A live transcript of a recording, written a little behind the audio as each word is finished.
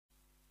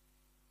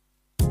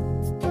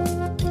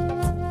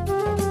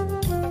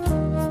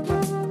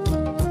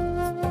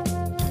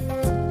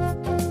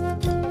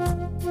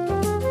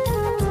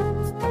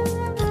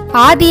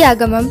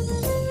ஆதியாகமம்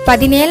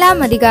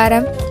 17ஆம்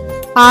அதிகாரம்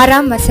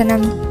 6ஆம்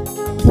வசனம்.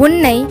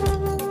 உன்னை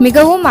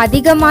மிகவும்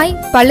அதிகமாய்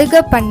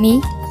பலுக பண்ணி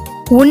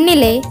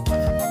உன்னிலே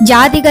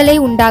ஜாதிகளை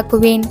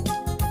உண்டாக்குவேன்,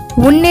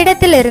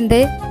 உன்னிடத்திலிருந்து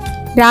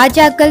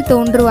ராஜாக்கள்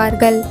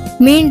தோன்றுவார்கள்.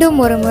 மீண்டும்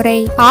ஒரு முறை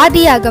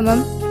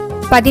ஆதியாகமம்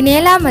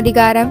 17ஆம்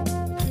அதிகாரம்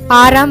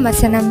 6ஆம்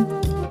வசனம்.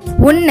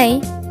 உன்னை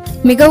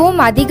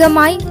மிகவும்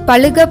அதிகமாய்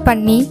பலுக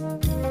பண்ணி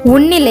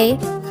உன்னிலே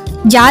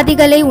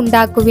ஜாதிகளை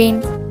உண்டாக்குவேன்,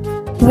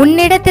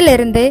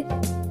 உன்னிடத்திலிருந்து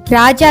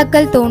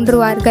ராஜாக்கள்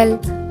தோன்றுவார்கள்.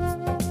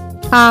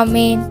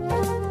 ஆமேன்.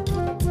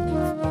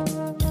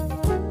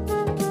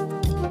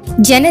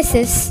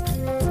 Genesis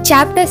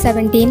chapter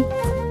 17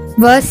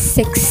 verse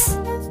 6.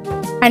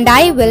 And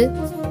I will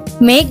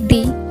make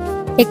thee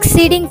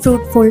exceeding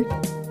fruitful,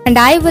 and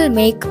I will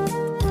make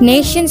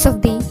nations of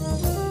thee,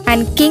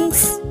 and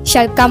kings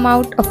shall come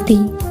out of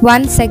thee.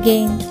 Once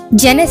again,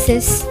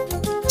 Genesis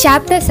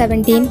chapter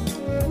 17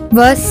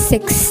 verse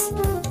 6.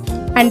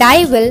 And I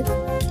will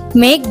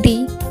make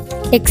thee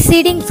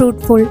exceeding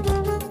fruitful,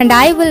 and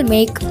I will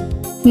make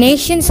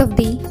nations of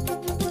thee,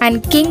 and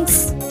kings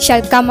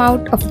shall come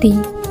out of thee.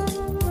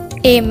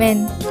 Amen.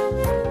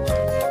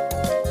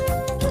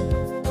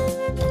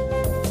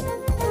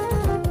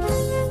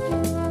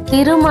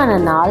 திருமண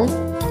நாள்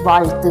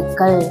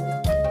வாழ்த்துக்கள்.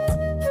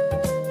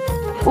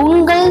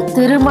 உங்கள்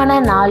திருமண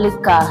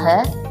நாளுக்காக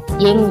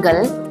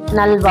எங்கள்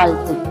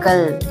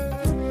நல்வாழ்த்துக்கள்.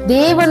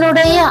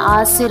 தேவனுடைய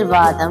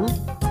ஆசீர்வாதம்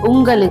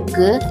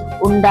உங்களுக்கு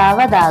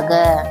உண்டாவதாக.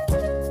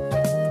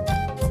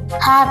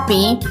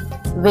 Happy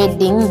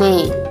Wedding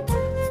Day.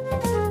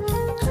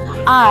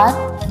 Our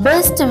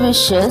best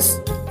wishes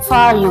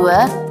for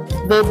your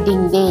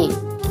wedding day,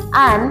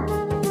 and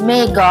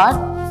may God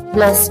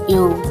bless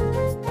you.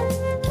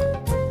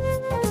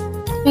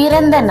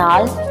 பிறந்த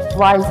நாள்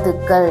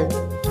வாழ்த்துக்கள்.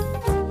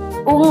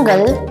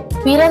 உங்கள்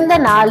பிறந்த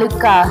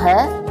நாளுக்காக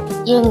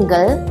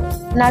எங்கள்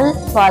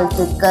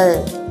நல்வாழ்த்துக்கள்.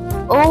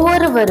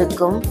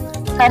 ஒவ்வொருவருக்கும்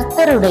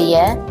கர்த்தருடைய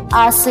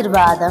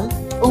ஆசீர்வாதம்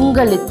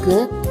உங்களுக்கு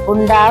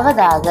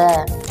உண்டாவதாக.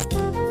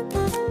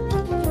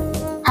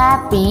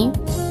 Happy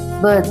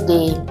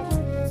birthday.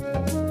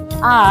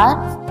 Our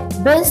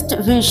best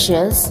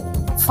wishes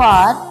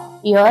for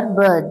your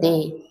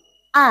birthday,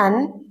 and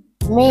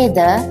may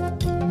the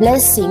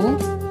blessing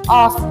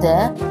of the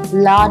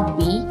Lord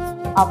be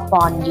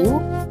upon you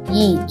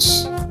each.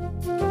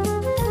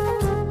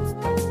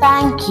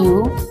 Thank you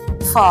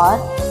for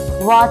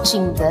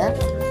watching the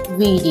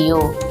video.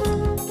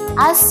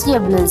 As a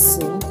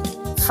blessing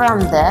from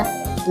the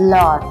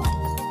Lord.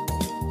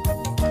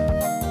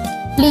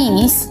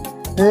 Please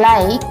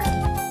like,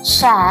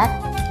 share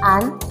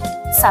and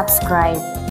subscribe.